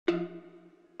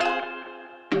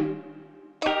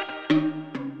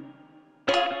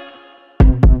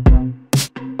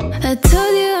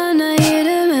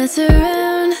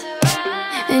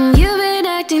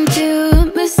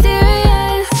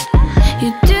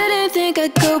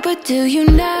I'd go, but do you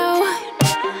now?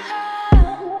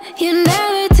 You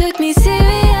never took me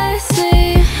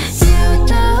seriously. You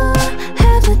don't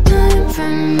have the time for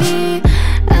me.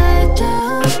 I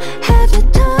don't have the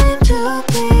time to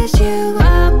please you.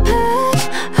 I'll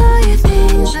pack all your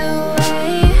things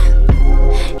away.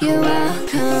 You're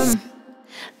welcome.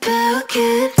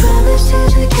 Broken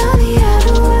promises that got me out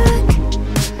of work.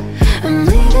 I'm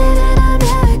leaving and I'm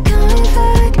never coming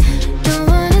back. Don't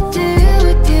wanna deal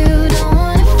with you, don't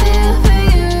wanna feel for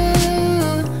you.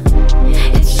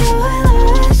 It's your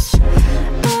loss.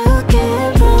 Broken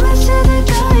promises that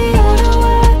got me out of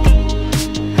work.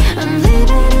 I'm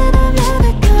leaving and I'm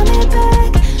never coming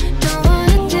back. Don't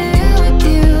wanna deal with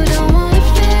you, don't wanna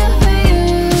feel for you.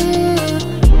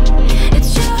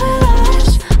 It's your loss.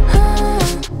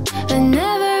 I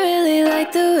never really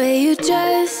liked the way you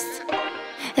dressed.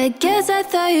 I guess I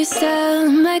thought your style